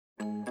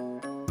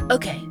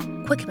Okay,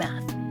 quick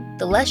math.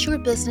 The less your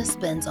business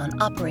spends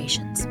on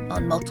operations,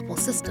 on multiple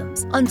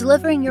systems, on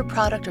delivering your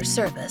product or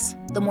service,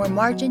 the more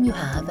margin you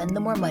have and the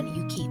more money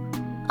you keep.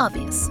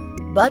 Obvious.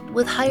 But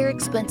with higher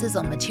expenses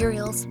on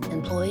materials,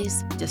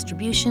 employees,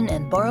 distribution,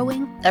 and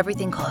borrowing,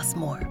 everything costs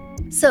more.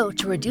 So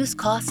to reduce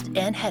cost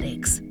and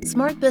headaches,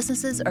 smart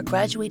businesses are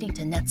graduating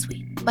to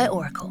NetSuite by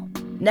Oracle.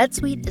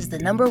 NetSuite is the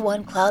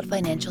 #1 cloud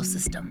financial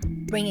system,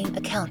 bringing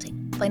accounting,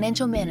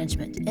 financial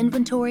management,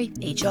 inventory,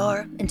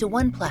 HR into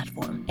one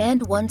platform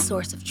and one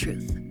source of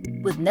truth.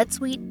 With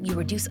NetSuite, you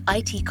reduce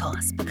IT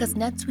costs because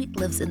NetSuite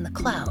lives in the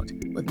cloud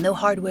with no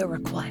hardware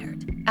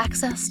required,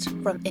 accessed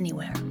from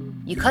anywhere.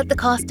 You cut the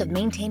cost of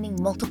maintaining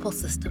multiple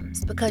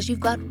systems because you've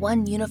got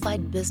one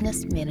unified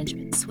business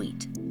management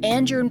suite.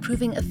 And you're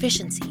improving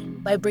efficiency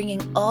by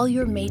bringing all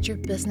your major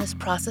business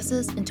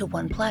processes into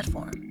one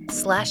platform,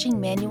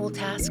 slashing manual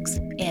tasks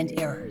and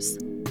errors.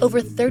 Over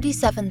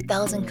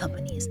 37,000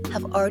 companies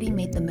have already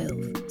made the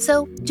move.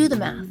 So do the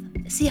math.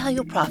 See how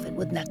you'll profit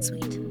with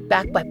NetSuite.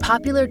 Backed by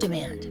popular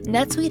demand,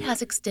 NetSuite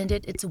has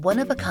extended its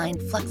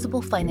one-of-a-kind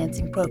flexible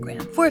financing program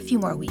for a few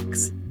more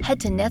weeks. Head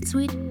to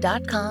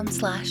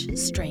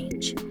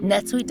netsuite.com/strange.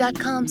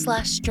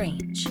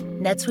 netsuite.com/strange.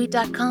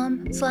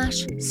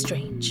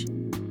 netsuite.com/strange.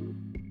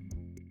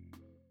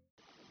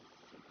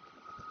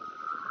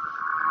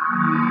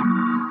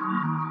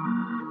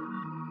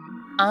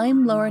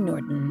 I'm Laura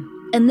Norton,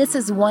 and this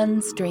is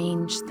One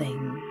Strange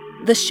Thing,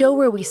 the show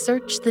where we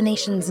search the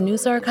nation's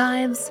news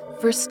archives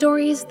for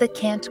stories that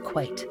can't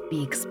quite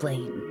be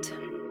explained.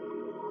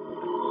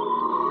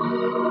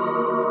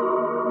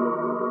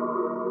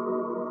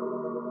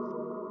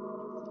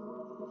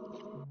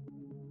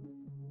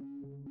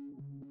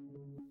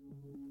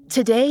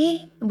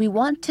 Today, we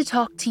want to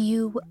talk to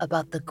you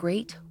about the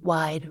Great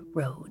Wide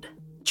Road.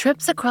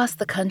 Trips across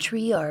the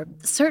country are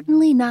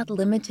certainly not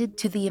limited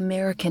to the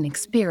American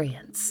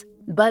experience,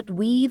 but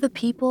we, the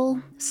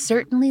people,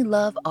 certainly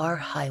love our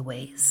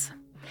highways.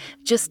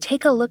 Just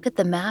take a look at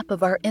the map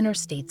of our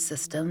interstate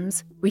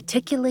systems,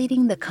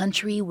 reticulating the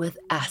country with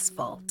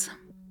asphalt.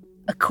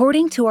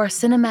 According to our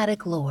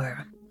cinematic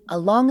lore, a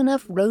long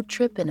enough road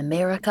trip in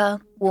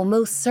America will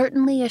most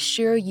certainly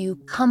assure you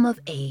come of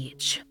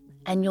age,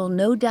 and you'll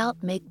no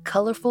doubt make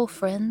colorful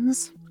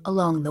friends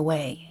along the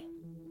way.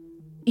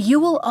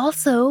 You will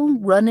also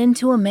run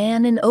into a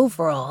man in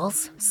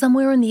overalls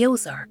somewhere in the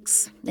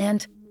Ozarks,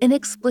 and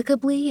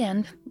inexplicably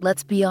and,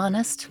 let's be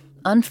honest,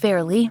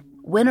 unfairly,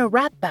 win a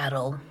rap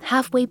battle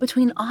halfway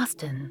between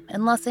Austin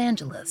and Los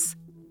Angeles.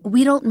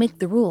 We don't make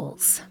the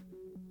rules.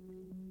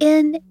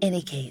 In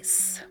any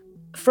case,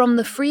 from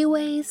the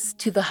freeways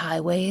to the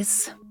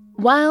highways,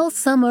 while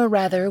some are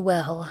rather,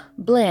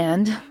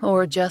 bland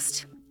or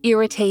just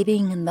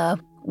irritating in the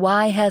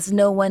why has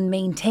no one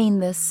maintained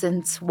this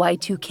since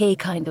Y2K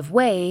kind of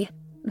way,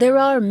 there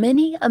are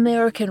many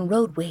American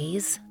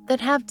roadways that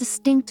have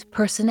distinct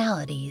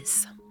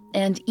personalities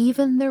and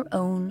even their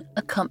own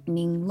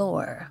accompanying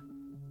lore.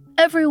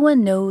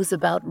 Everyone knows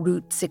about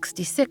Route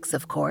 66,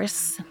 of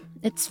course.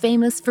 It's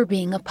famous for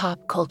being a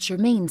pop culture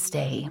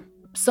mainstay.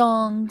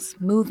 Songs,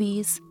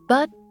 movies,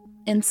 but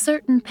in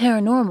certain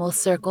paranormal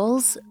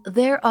circles,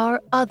 there are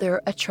other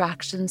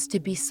attractions to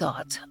be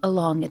sought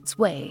along its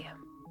way.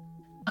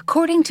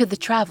 According to the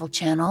Travel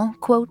Channel,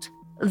 quote,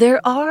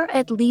 there are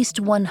at least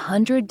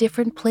 100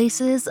 different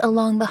places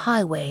along the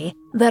highway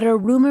that are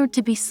rumored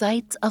to be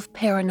sites of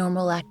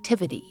paranormal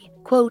activity,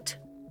 quote,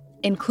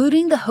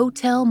 including the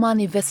Hotel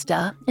Monte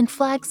Vista in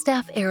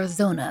Flagstaff,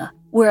 Arizona,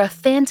 where a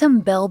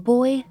phantom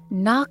bellboy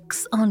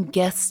knocks on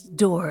guests'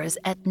 doors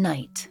at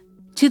night,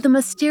 to the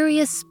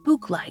mysterious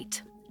spook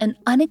light, an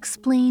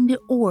unexplained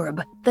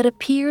orb that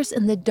appears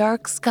in the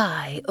dark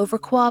sky over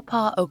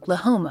Quapaw,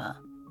 Oklahoma,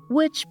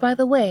 which, by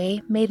the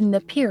way, made an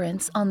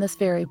appearance on this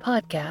very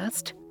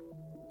podcast,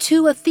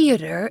 to a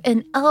theater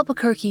in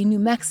Albuquerque, New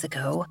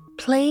Mexico,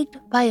 plagued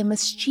by a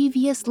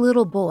mischievous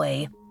little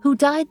boy who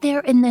died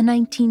there in the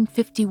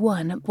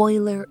 1951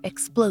 boiler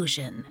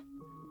explosion.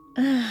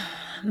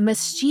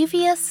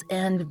 Mischievous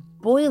and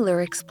boiler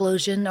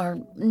explosion are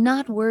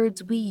not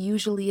words we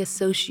usually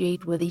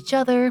associate with each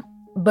other,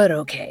 but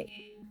okay.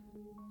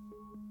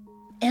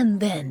 And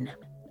then,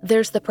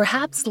 there's the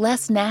perhaps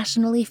less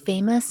nationally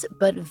famous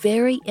but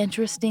very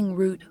interesting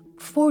Route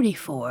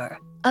 44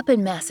 up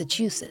in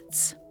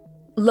Massachusetts.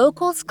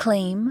 Locals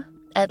claim,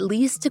 at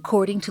least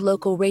according to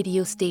local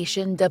radio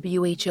station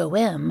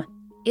WHOM,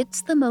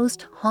 it's the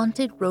most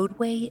haunted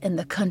roadway in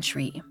the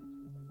country.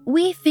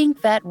 We think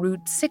that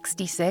Route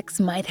 66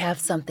 might have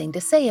something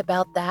to say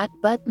about that,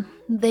 but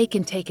they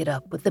can take it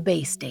up with the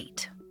Bay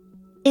State.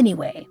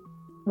 Anyway,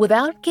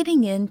 without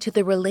getting into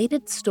the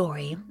related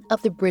story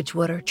of the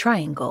Bridgewater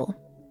Triangle,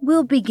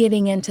 we'll be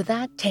getting into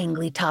that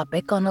tangly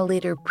topic on a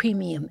later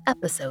premium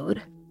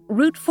episode.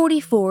 Route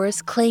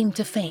 44's claim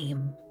to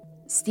fame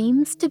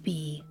seems to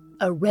be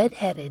a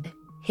red-headed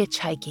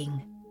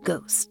hitchhiking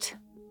ghost.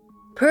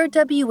 Per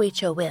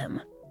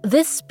WHOM,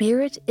 this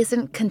spirit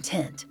isn't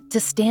content to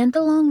stand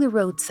along the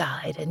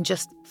roadside and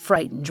just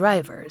frighten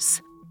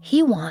drivers.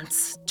 He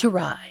wants to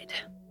ride.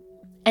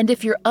 And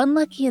if you're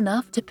unlucky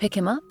enough to pick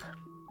him up,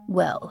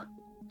 well,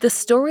 the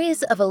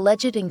stories of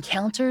alleged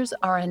encounters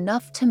are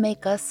enough to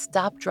make us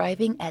stop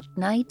driving at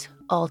night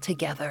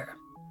altogether.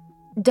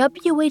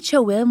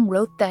 WHOM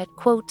wrote that,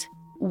 quote,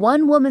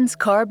 one woman's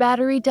car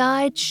battery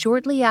died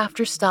shortly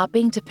after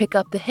stopping to pick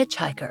up the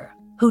hitchhiker,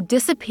 who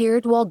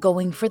disappeared while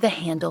going for the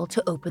handle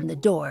to open the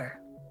door.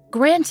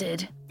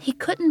 Granted, he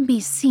couldn't be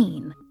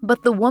seen,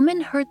 but the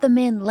woman heard the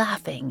man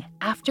laughing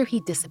after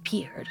he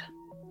disappeared.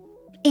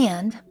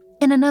 And,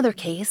 in another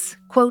case,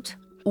 quote,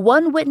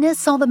 one witness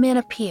saw the man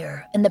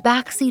appear in the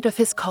backseat of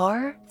his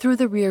car through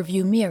the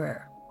rearview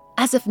mirror.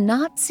 As if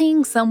not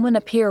seeing someone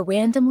appear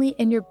randomly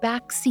in your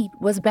back seat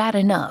was bad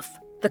enough,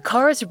 the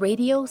car's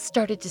radio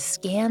started to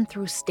scan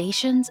through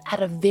stations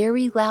at a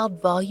very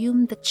loud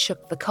volume that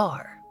shook the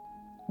car.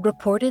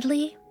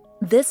 Reportedly,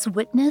 this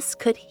witness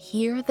could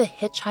hear the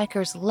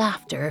hitchhiker's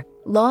laughter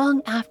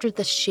long after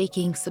the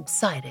shaking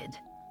subsided.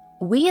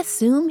 We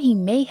assume he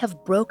may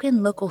have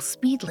broken local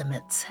speed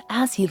limits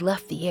as he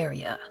left the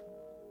area.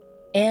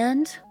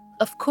 And,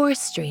 of course,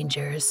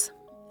 strangers,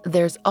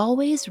 there's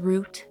always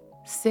Route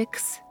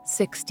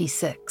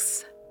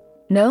 666.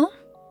 No,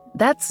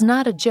 that's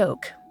not a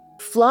joke.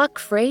 Flock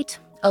Freight,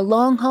 a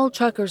long-haul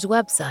trucker's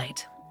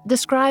website,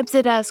 describes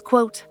it as,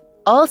 quote,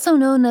 also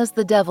known as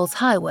the Devil's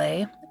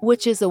Highway,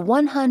 which is a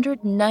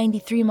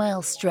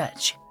 193-mile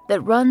stretch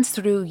that runs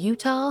through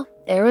Utah,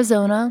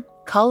 Arizona,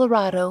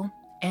 Colorado,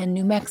 and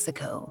New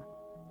Mexico.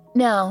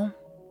 Now,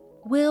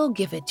 we'll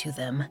give it to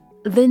them.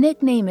 The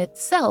nickname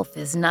itself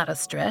is not a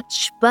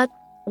stretch, but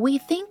we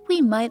think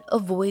we might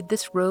avoid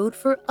this road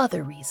for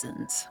other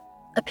reasons.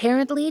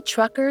 Apparently,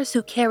 truckers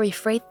who carry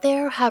freight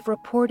there have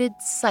reported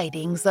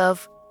sightings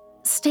of,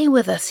 stay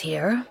with us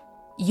here,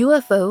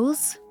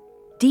 UFOs,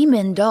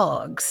 demon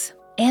dogs,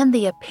 and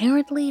the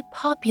apparently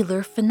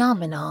popular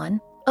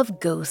phenomenon of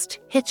ghost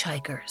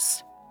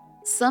hitchhikers.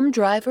 Some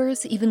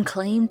drivers even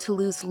claim to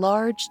lose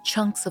large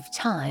chunks of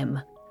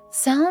time.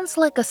 Sounds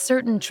like a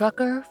certain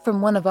trucker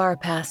from one of our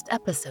past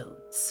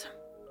episodes.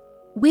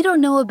 We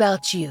don't know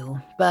about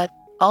you, but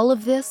all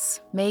of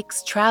this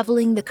makes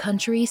traveling the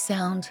country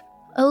sound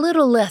a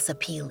little less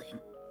appealing.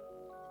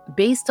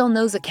 Based on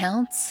those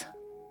accounts,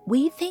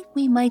 we think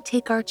we might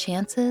take our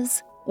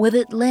chances with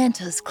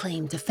Atlanta's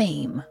claim to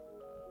fame: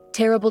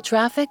 terrible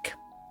traffic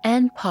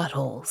and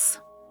potholes.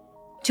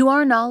 To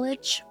our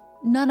knowledge,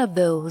 none of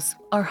those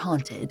are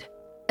haunted,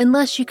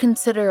 unless you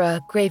consider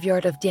a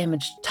graveyard of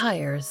damaged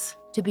tires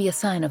to be a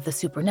sign of the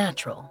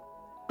supernatural.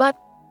 But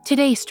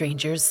today,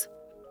 strangers,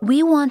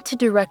 we want to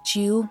direct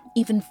you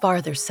even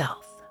farther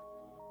south.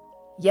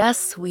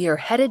 Yes, we are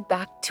headed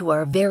back to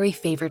our very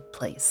favorite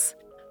place,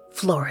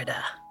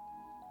 Florida.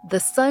 The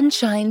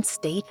Sunshine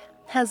State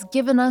has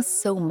given us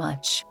so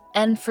much,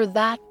 and for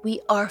that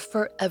we are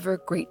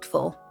forever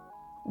grateful.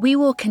 We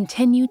will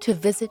continue to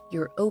visit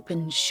your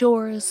open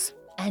shores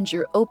and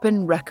your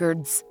open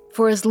records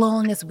for as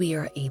long as we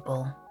are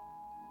able.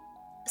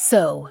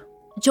 So,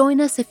 join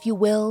us, if you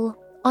will,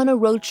 on a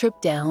road trip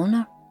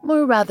down,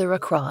 or rather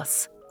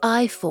across,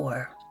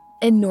 I-4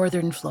 in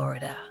northern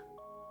Florida.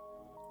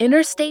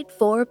 Interstate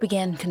 4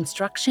 began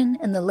construction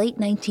in the late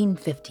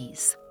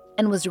 1950s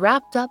and was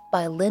wrapped up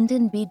by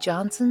Lyndon B.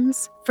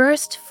 Johnson's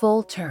first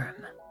full term.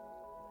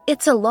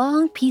 It's a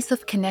long piece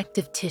of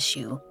connective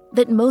tissue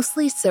that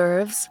mostly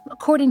serves,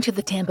 according to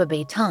the Tampa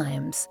Bay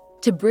Times,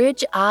 to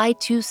bridge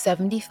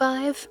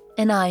I-275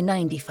 and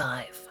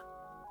I-95.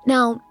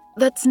 Now,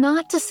 that's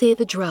not to say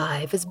the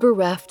drive is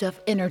bereft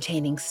of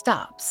entertaining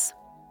stops.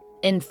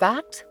 In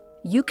fact,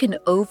 you can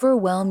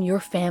overwhelm your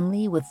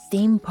family with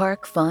theme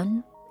park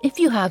fun if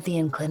you have the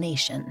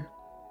inclination.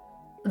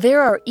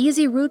 There are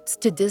easy routes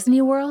to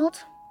Disney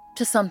World,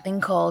 to something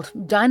called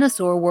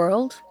Dinosaur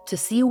World, to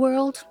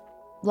SeaWorld,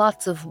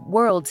 lots of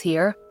worlds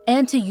here,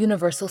 and to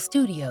Universal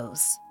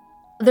Studios.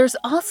 There's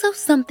also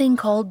something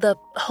called the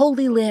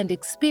Holy Land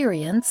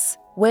Experience,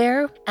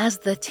 where, as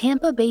the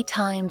Tampa Bay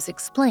Times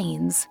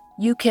explains,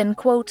 you can,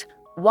 quote,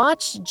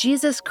 watch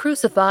Jesus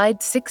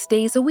crucified 6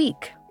 days a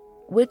week,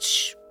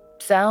 which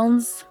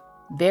sounds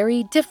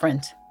very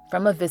different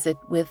from a visit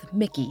with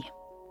Mickey.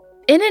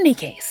 In any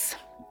case,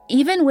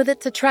 even with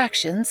its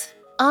attractions,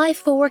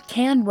 I-4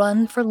 can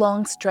run for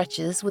long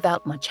stretches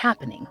without much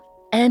happening.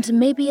 And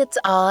maybe it's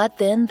odd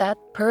then that,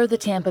 per the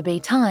Tampa Bay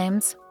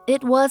Times,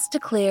 it was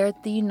declared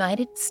the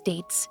United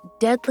States'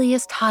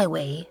 deadliest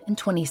highway in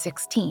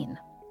 2016,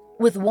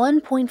 with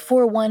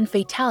 1.41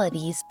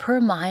 fatalities per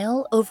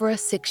mile over a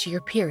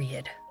 6-year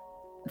period.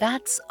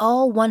 That's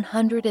all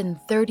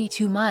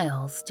 132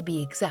 miles to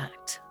be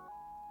exact.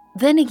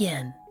 Then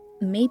again,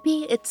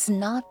 maybe it's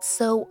not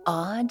so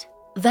odd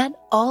that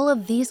all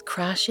of these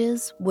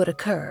crashes would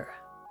occur.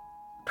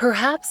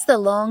 Perhaps the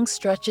long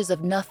stretches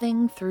of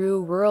nothing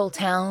through rural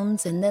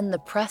towns and then the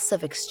press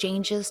of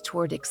exchanges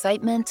toward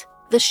excitement,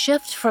 the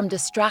shift from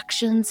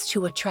distractions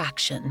to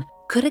attraction,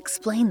 could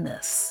explain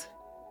this.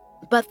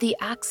 But the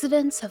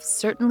accidents have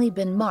certainly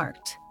been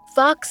marked.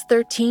 Fox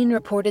 13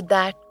 reported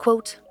that,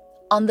 quote,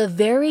 on the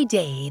very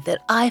day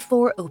that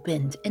I-4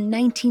 opened in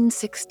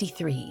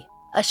 1963,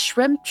 a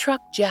shrimp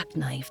truck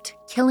jackknifed,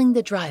 killing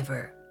the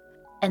driver.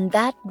 And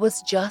that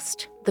was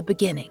just the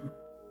beginning.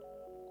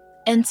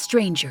 And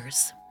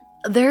strangers,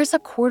 there's a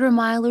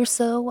quarter-mile or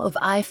so of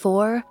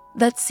I-4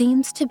 that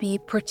seems to be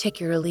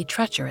particularly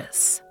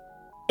treacherous.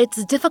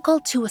 It's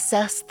difficult to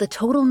assess the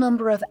total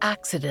number of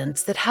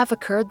accidents that have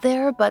occurred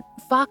there, but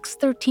Fox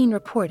 13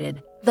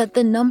 reported that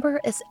the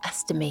number is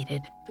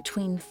estimated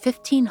between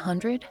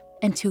 1,500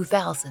 and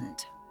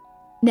 2,000.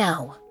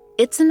 Now,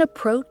 it's an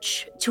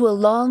approach to a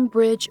long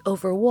bridge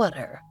over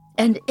water,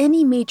 and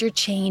any major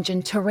change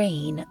in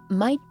terrain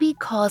might be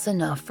cause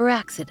enough for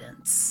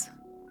accidents.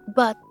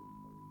 But,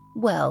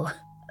 well,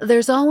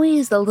 there's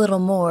always a little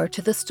more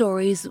to the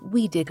stories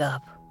we dig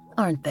up,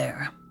 aren't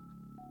there?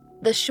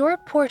 The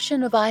short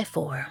portion of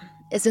I-4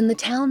 is in the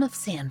town of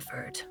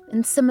Sanford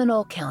in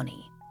Seminole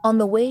County, on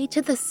the way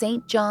to the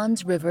St.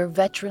 Johns River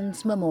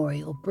Veterans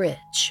Memorial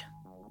Bridge.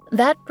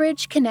 That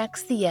bridge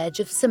connects the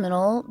edge of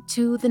Seminole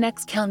to the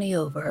next county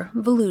over,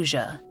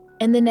 Volusia,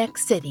 and the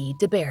next city,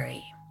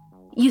 DeBary.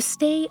 You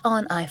stay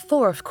on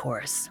I-4, of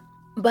course,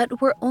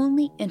 but we're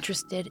only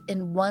interested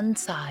in one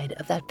side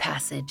of that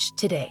passage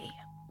today.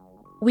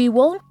 We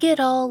won't get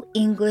all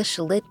English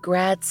lit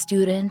grad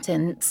student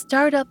and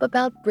start up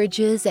about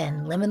bridges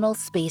and liminal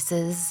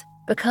spaces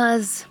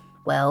because,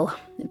 well,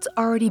 it's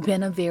already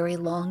been a very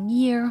long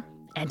year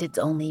and it's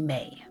only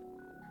May.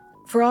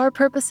 For our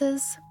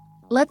purposes,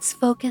 let's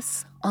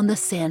focus on the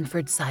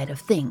Sanford side of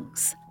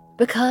things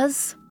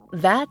because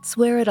that's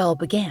where it all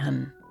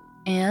began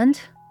and,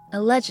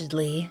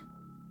 allegedly,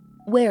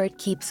 where it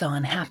keeps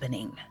on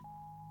happening.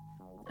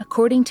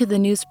 According to the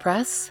news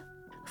press,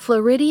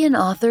 Floridian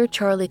author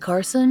Charlie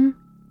Carson,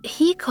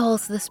 he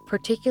calls this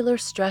particular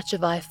stretch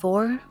of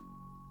I-4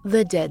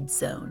 the Dead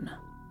Zone.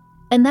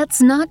 And that's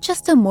not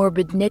just a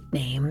morbid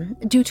nickname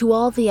due to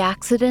all the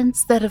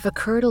accidents that have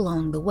occurred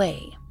along the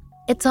way.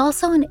 It's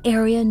also an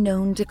area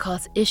known to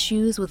cause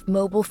issues with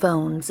mobile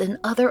phones and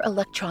other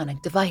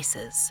electronic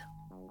devices.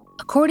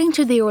 According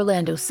to the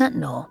Orlando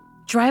Sentinel,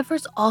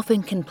 drivers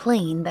often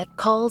complain that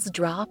calls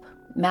drop,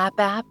 map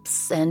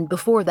apps, and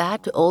before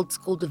that,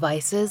 old-school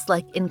devices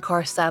like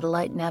in-car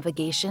satellite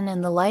navigation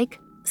and the like,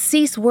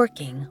 cease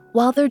working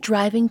while they're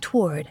driving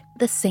toward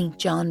the St.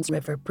 Johns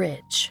River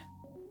Bridge.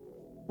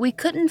 We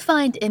couldn't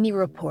find any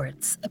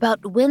reports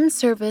about when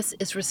service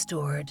is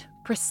restored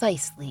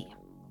precisely,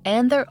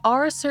 and there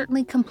are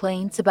certainly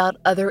complaints about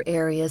other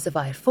areas of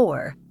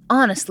I-4.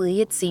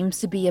 Honestly, it seems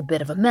to be a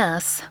bit of a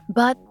mess,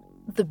 but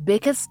the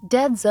biggest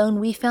dead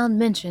zone we found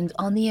mentioned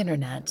on the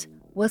internet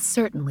was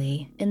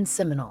certainly in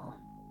Seminole.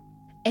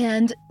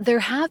 And there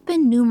have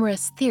been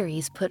numerous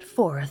theories put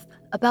forth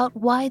about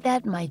why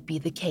that might be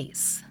the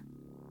case.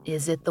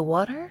 Is it the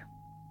water?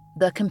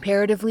 The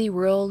comparatively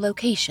rural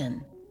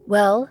location?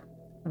 Well,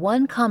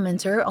 one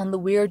commenter on the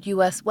Weird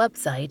US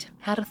website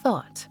had a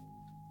thought.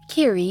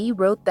 Kiri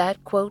wrote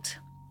that, quote,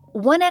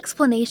 "One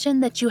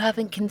explanation that you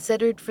haven't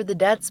considered for the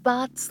dead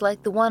spots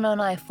like the one on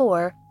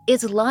I-4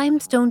 is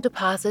limestone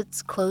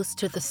deposits close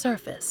to the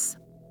surface.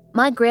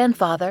 My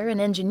grandfather, an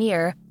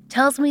engineer,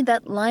 tells me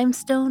that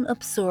limestone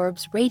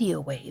absorbs radio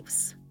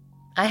waves.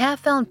 I have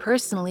found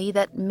personally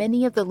that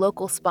many of the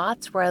local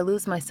spots where I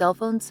lose my cell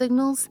phone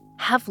signals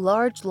have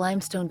large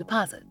limestone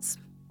deposits.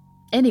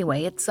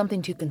 Anyway, it's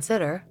something to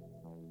consider."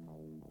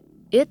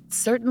 It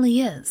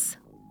certainly is.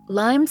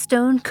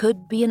 Limestone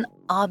could be an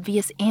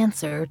obvious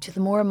answer to the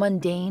more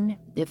mundane,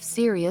 if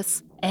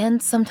serious,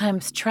 and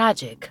sometimes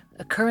tragic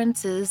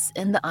occurrences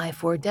in the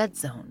I-4 dead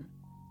zone.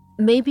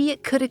 Maybe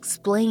it could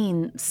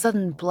explain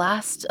sudden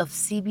blasts of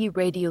CB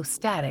radio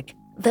static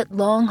that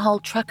long-haul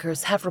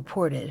truckers have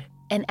reported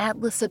and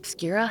Atlas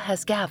Obscura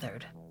has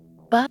gathered.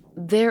 But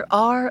there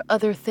are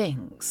other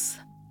things.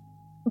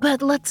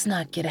 But let's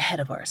not get ahead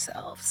of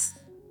ourselves.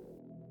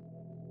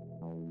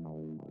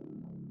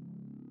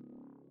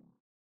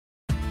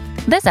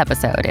 This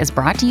episode is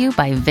brought to you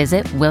by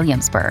Visit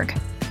Williamsburg.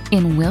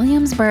 In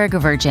Williamsburg,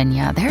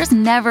 Virginia, there's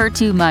never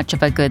too much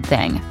of a good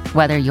thing.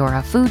 Whether you're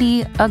a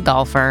foodie, a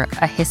golfer,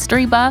 a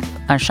history buff,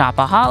 a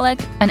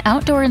shopaholic, an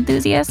outdoor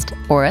enthusiast,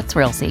 or a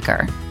thrill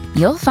seeker,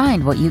 you'll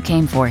find what you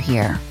came for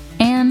here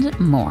and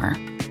more.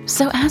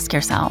 So ask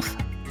yourself,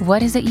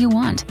 what is it you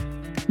want?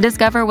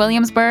 Discover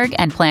Williamsburg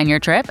and plan your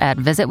trip at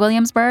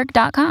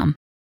visitwilliamsburg.com.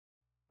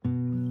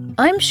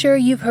 I'm sure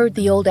you've heard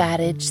the old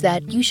adage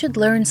that you should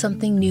learn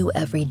something new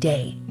every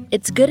day.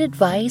 It's good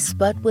advice,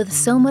 but with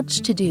so much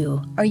to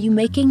do, are you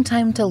making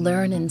time to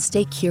learn and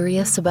stay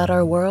curious about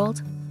our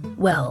world?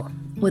 Well,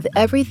 with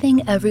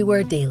Everything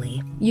Everywhere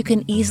Daily, you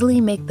can easily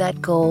make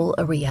that goal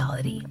a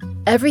reality.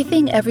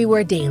 Everything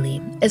Everywhere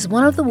Daily is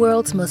one of the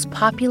world's most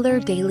popular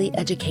daily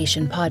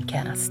education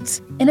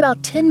podcasts. In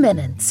about 10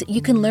 minutes,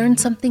 you can learn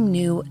something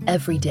new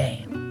every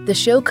day. The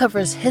show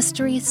covers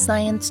history,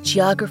 science,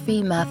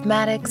 geography,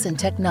 mathematics, and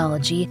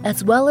technology,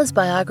 as well as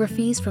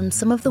biographies from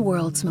some of the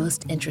world's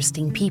most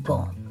interesting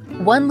people.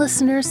 One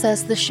listener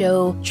says the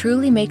show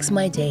truly makes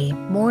my day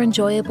more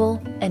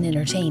enjoyable and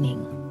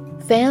entertaining.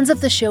 Fans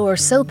of the show are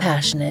so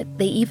passionate,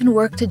 they even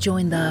work to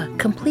join the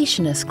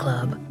Completionist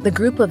Club, the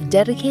group of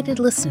dedicated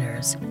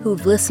listeners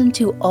who've listened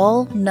to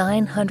all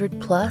 900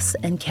 plus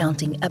and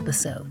counting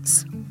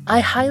episodes. I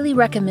highly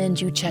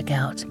recommend you check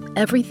out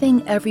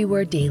Everything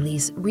Everywhere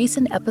Daily's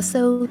recent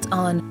episodes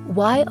on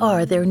Why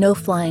Are There No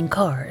Flying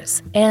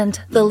Cars and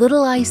the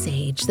Little Ice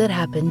Age that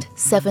happened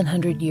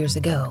 700 years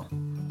ago.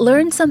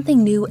 Learn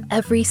something new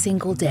every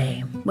single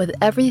day with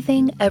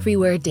Everything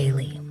Everywhere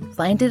Daily.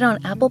 Find it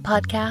on Apple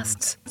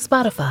Podcasts,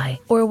 Spotify,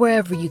 or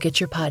wherever you get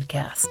your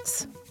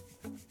podcasts.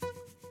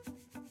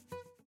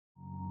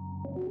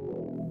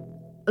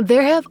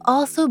 There have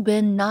also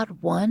been not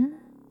one,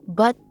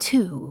 but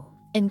two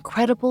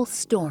incredible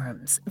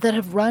storms that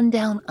have run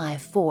down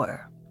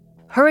I-4.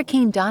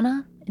 Hurricane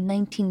Donna in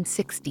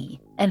 1960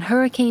 and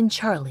Hurricane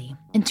Charley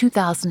in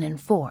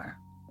 2004.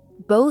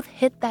 Both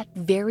hit that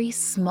very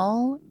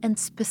small and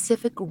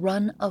specific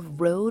run of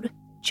road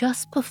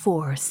just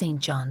before St.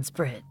 John's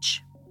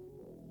Bridge.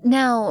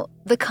 Now,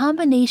 the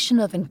combination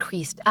of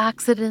increased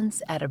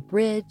accidents at a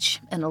bridge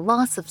and a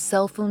loss of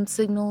cell phone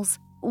signals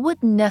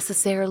wouldn't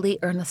necessarily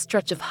earn a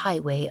stretch of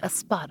highway a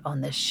spot on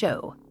this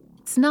show.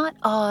 It's not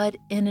odd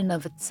in and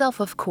of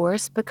itself, of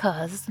course,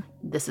 because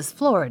this is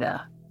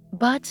Florida.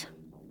 But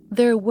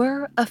there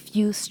were a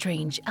few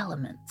strange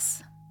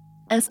elements.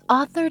 As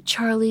author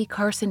Charlie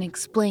Carson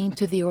explained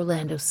to the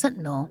Orlando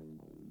Sentinel,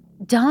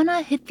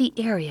 Donna hit the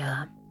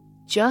area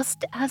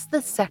just as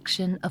the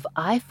section of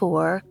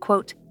I-4,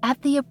 quote, at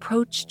the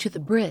approach to the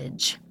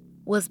bridge,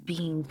 was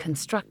being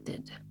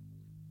constructed.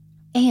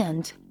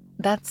 And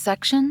that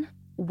section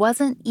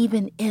wasn't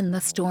even in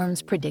the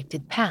storm's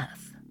predicted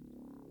path.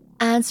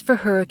 As for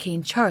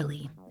Hurricane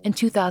Charley, in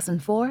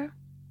 2004,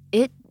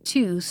 it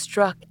too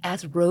struck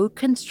as road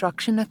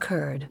construction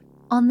occurred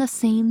on the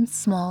same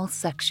small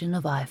section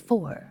of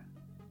I-4.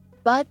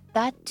 But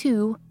that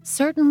too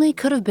certainly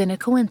could have been a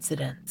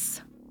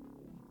coincidence.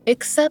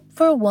 Except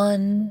for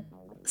one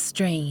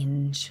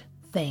strange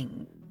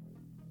thing.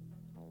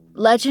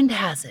 Legend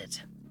has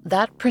it,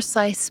 that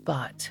precise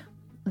spot,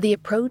 the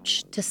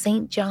approach to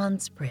St.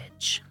 John's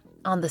Bridge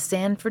on the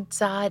Sanford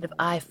side of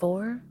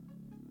I-4,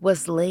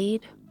 was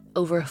laid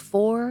over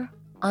 4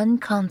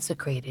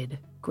 unconsecrated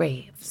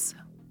graves.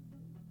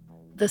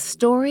 The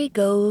story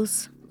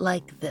goes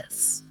like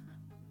this.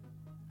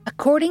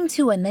 According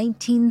to a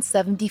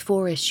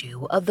 1974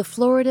 issue of the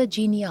Florida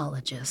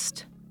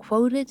Genealogist,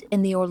 quoted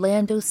in the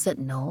Orlando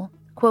Sentinel,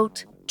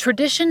 quote,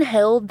 tradition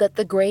held that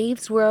the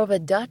graves were of a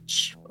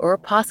Dutch or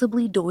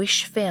possibly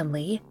Deutsch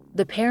family,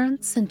 the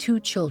parents and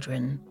 2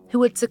 children,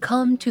 who had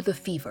succumbed to the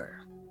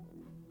fever.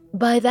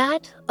 By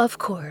that, of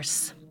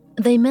course,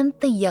 they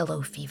meant the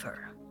yellow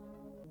fever.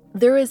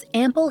 There is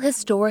ample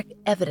historic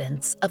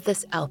evidence of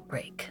this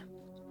outbreak.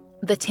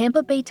 The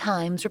Tampa Bay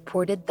Times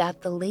reported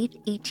that the late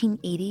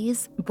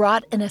 1880s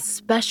brought an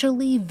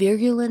especially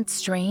virulent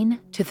strain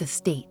to the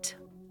state.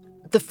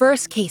 The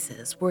first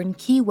cases were in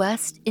Key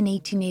West in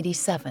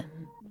 1887,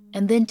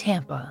 and then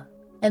Tampa,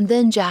 and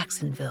then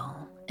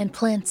Jacksonville, and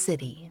Plant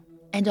City,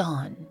 and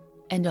on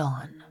and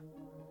on.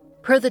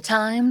 Per the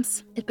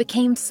Times, it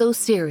became so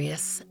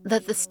serious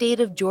that the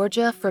state of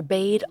Georgia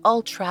forbade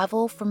all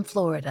travel from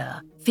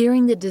Florida,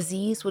 fearing the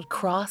disease would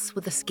cross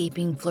with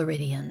escaping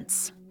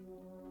Floridians.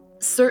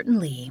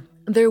 Certainly,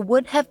 there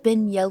would have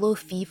been yellow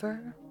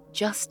fever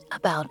just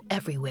about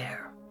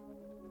everywhere.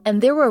 And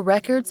there were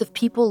records of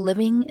people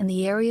living in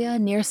the area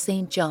near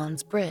St.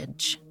 John's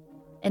Bridge.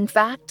 In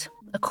fact,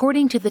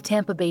 according to the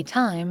Tampa Bay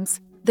Times,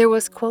 there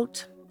was,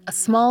 quote, a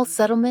small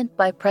settlement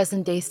by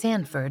present-day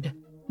Sanford.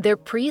 Their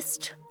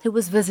priest, who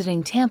was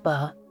visiting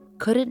Tampa,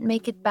 couldn't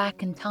make it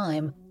back in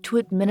time to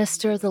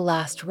administer the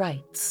last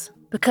rites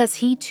because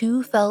he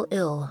too fell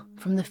ill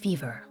from the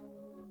fever.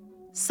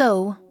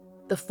 So,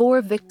 the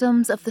 4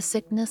 victims of the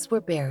sickness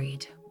were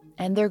buried,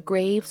 and their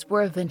graves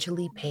were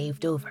eventually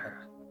paved over.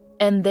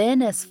 And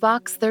then, as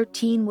Fox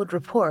 13 would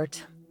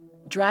report,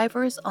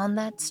 drivers on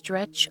that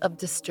stretch of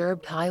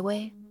disturbed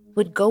highway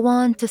would go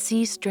on to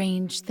see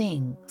strange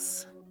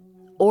things.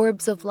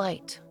 Orbs of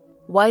light,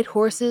 white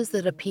horses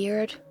that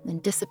appeared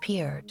and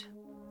disappeared,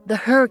 the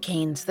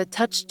hurricanes that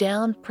touched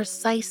down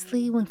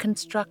precisely when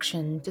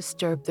construction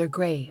disturbed their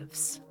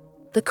graves,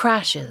 the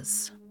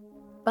crashes.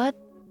 But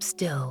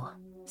still,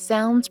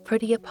 sounds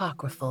pretty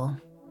apocryphal,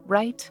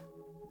 right?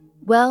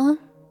 Well,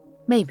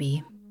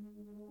 maybe.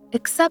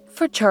 Except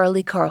for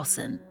Charlie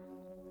Carlson.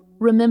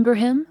 Remember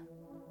him?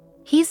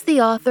 He's the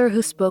author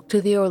who spoke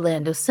to the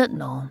Orlando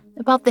Sentinel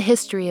about the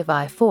history of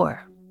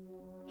I-4.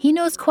 He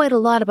knows quite a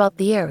lot about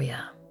the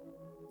area.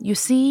 You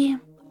see,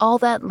 all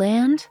that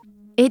land,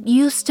 it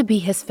used to be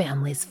his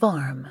family's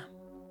farm.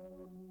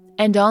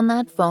 And on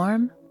that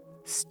farm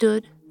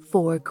stood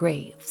 4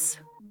 graves.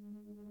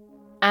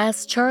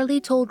 As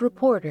Charlie told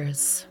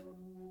reporters,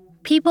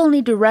 people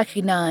need to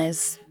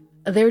recognize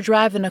they're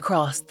driving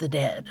across the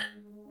dead.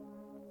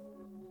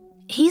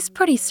 He's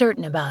pretty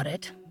certain about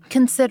it,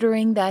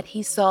 considering that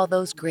he saw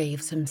those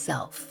graves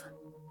himself.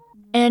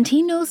 And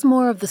he knows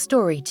more of the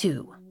story,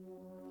 too.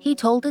 He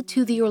told it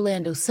to the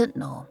Orlando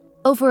Sentinel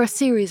over a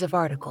series of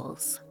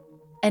articles.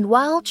 And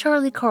while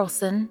Charlie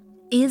Carlson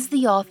is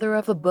the author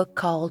of a book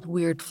called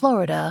Weird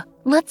Florida,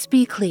 let's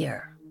be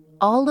clear,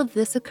 all of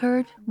this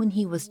occurred when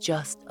he was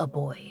just a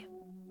boy.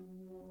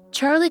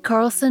 Charlie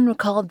Carlson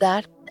recalled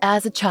that,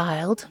 as a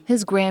child,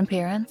 his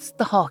grandparents,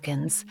 the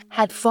Hawkins,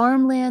 had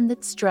farmland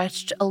that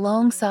stretched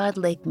alongside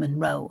Lake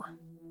Monroe.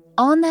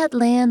 On that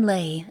land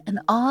lay an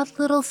odd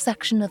little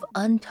section of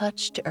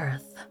untouched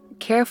earth,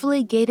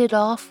 carefully gated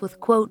off with,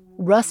 quote,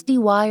 rusty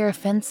wire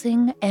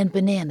fencing and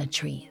banana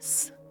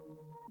trees.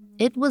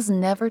 It was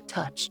never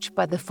touched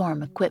by the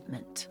farm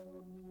equipment.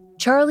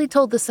 Charlie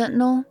told the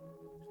Sentinel,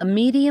 a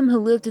medium who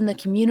lived in the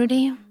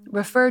community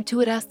referred to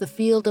it as the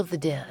Field of the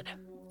Dead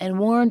and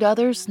warned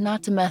others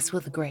not to mess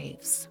with the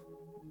graves.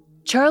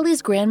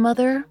 Charlie's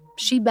grandmother,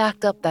 she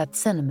backed up that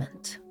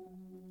sentiment.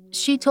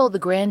 She told the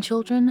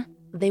grandchildren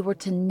they were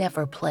to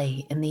never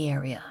play in the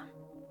area.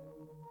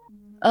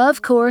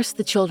 Of course,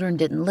 the children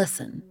didn't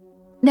listen.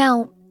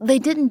 Now, they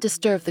didn't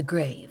disturb the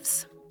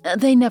graves.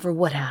 They never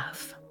would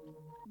have.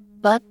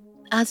 But,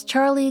 as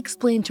Charlie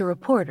explained to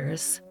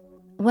reporters,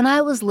 when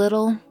I was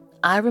little,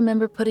 I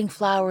remember putting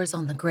flowers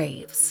on the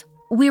graves.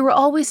 We were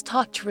always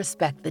taught to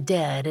respect the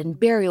dead and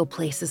burial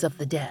places of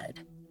the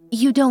dead.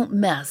 You don't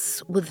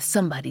mess with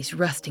somebody's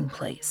resting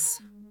place.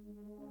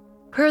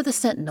 Per the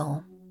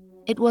Sentinel,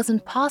 it was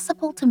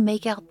impossible to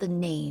make out the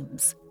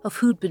names of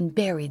who'd been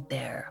buried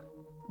there.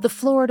 The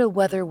Florida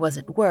weather was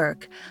at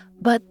work,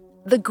 but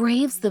the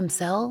graves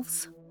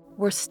themselves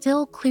were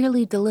still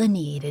clearly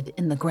delineated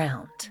in the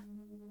ground.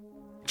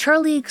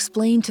 Charlie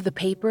explained to the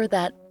paper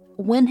that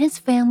when his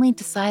family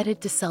decided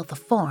to sell the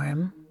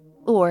farm,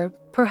 or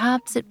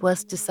perhaps it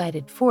was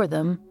decided for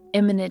them,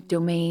 eminent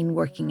domain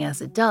working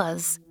as it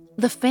does,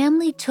 the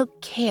family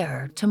took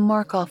care to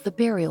mark off the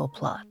burial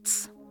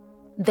plots.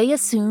 They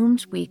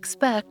assumed, we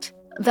expect,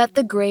 that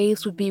the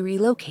graves would be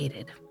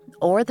relocated,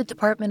 or the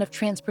Department of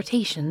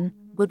Transportation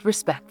would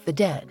respect the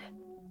dead.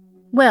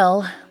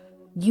 Well,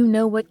 you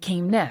know what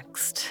came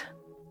next.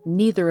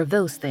 Neither of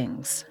those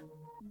things.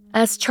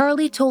 As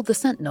Charlie told the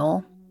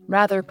Sentinel,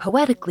 rather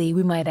poetically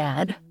we might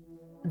add,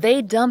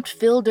 they dumped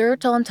fill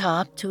dirt on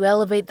top to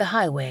elevate the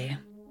highway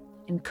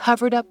and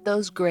covered up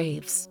those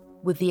graves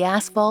with the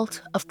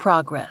asphalt of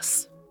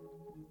progress.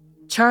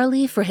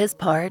 Charlie, for his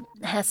part,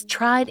 has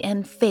tried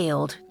and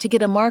failed to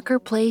get a marker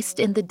placed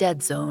in the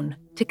dead zone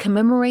to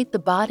commemorate the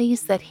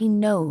bodies that he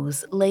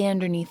knows lay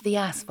underneath the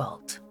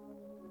asphalt.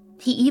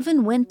 He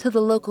even went to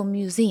the local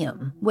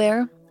museum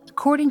where,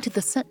 according to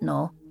the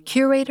Sentinel,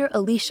 curator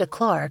Alicia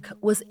Clark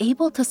was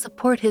able to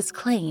support his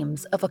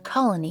claims of a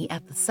colony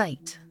at the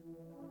site.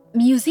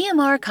 Museum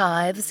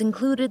archives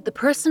included the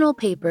personal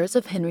papers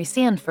of Henry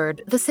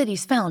Sanford, the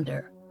city's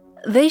founder.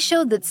 They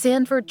showed that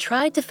Sanford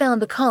tried to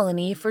found a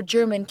colony for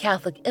German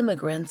Catholic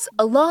immigrants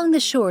along the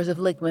shores of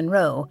Lake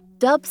Monroe,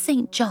 dubbed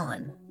St.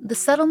 John. The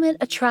settlement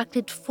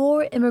attracted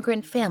 4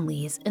 immigrant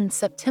families in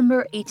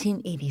September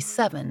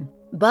 1887,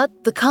 but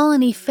the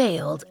colony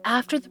failed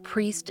after the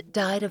priest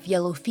died of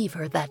yellow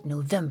fever that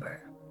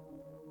November.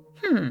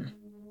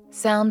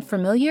 Sound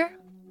familiar?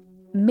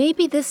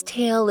 Maybe this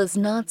tale is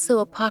not so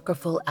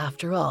apocryphal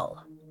after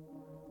all.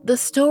 The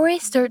story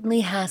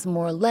certainly has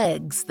more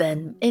legs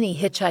than any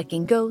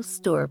hitchhiking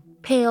ghost or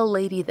pale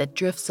lady that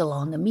drifts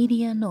along a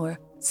median or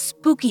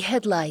spooky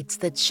headlights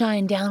that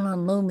shine down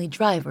on lonely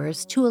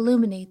drivers to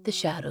illuminate the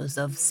shadows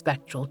of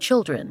spectral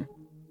children.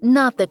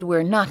 Not that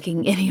we're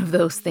knocking any of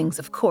those things,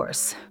 of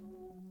course.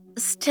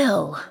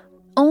 Still,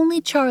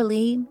 only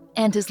Charlie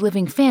and his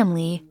living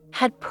family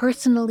had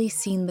personally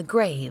seen the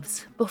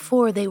graves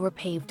before they were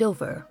paved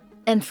over.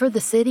 And for the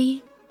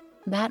city,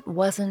 that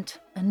wasn't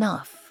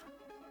enough.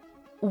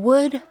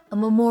 Would a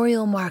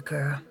memorial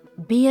marker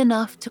be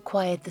enough to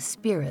quiet the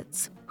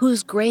spirits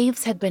whose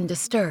graves had been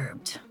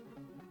disturbed?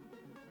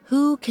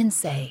 Who can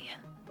say?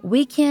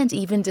 We can't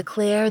even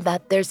declare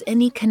that there's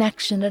any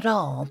connection at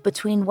all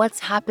between what's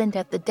happened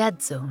at the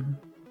dead zone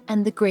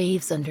and the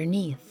graves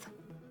underneath.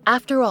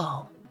 After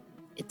all,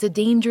 it's a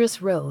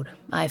dangerous road,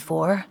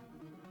 I-4.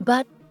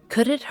 But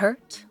could it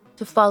hurt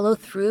to follow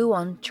through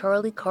on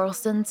Charlie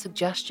Carlson's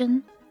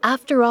suggestion?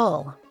 After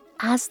all,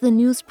 as the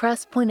news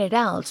press pointed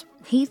out,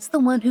 he's the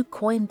one who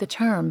coined the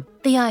term,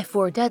 the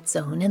I-4 dead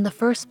zone, in the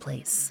first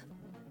place.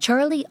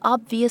 Charlie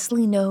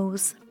obviously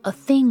knows a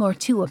thing or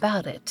two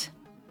about it.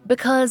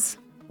 Because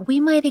we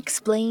might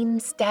explain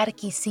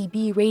staticky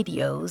CB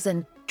radios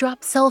and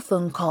drop cell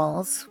phone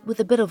calls with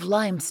a bit of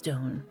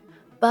limestone,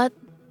 but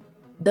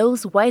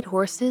those white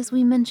horses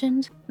we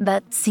mentioned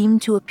that seem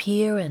to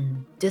appear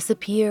and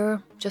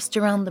disappear just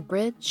around the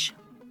bridge?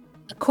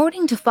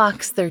 According to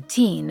Fox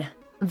 13,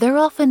 they're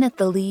often at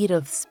the lead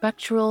of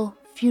spectral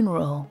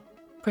funeral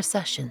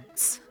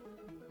processions.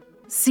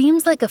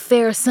 Seems like a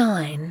fair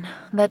sign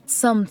that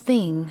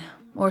something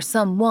or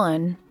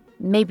someone,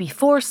 maybe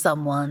 4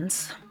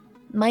 someones,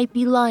 might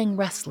be lying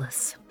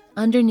restless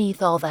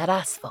underneath all that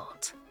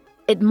asphalt.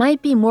 It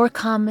might be more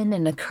common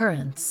an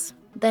occurrence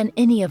than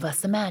any of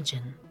us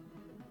imagine.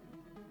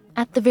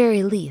 At the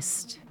very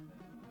least,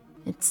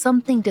 it's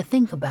something to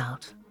think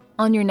about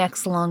on your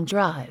next long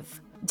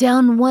drive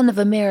down one of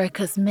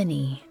America's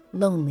many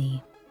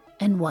lonely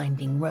and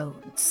winding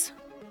roads.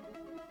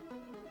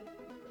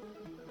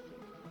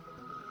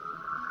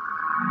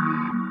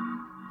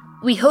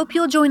 We hope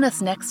you'll join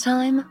us next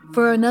time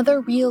for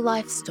another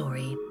real-life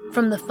story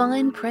from the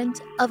fine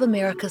print of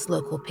America's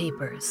local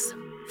papers,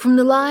 from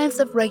the lives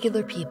of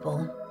regular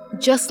people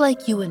just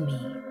like you and me,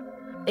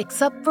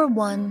 except for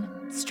one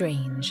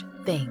strange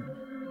thing.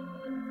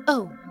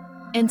 Oh,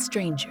 and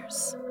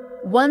strangers.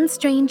 One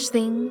Strange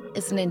Thing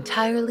is an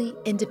entirely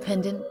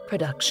independent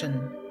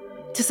production.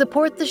 To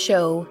support the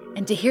show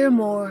and to hear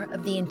more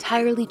of the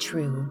entirely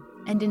true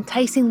and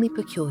enticingly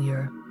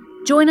peculiar,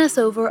 join us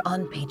over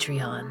on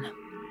Patreon.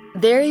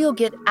 There you'll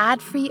get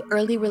ad-free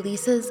early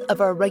releases of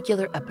our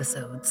regular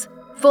episodes,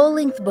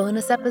 full-length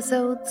bonus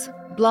episodes,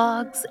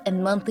 blogs,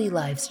 and monthly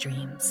live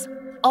streams,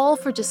 all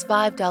for just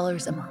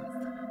 $5 a month.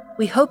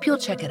 We hope you'll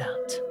check it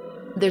out.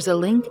 There's a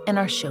link in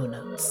our show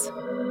notes.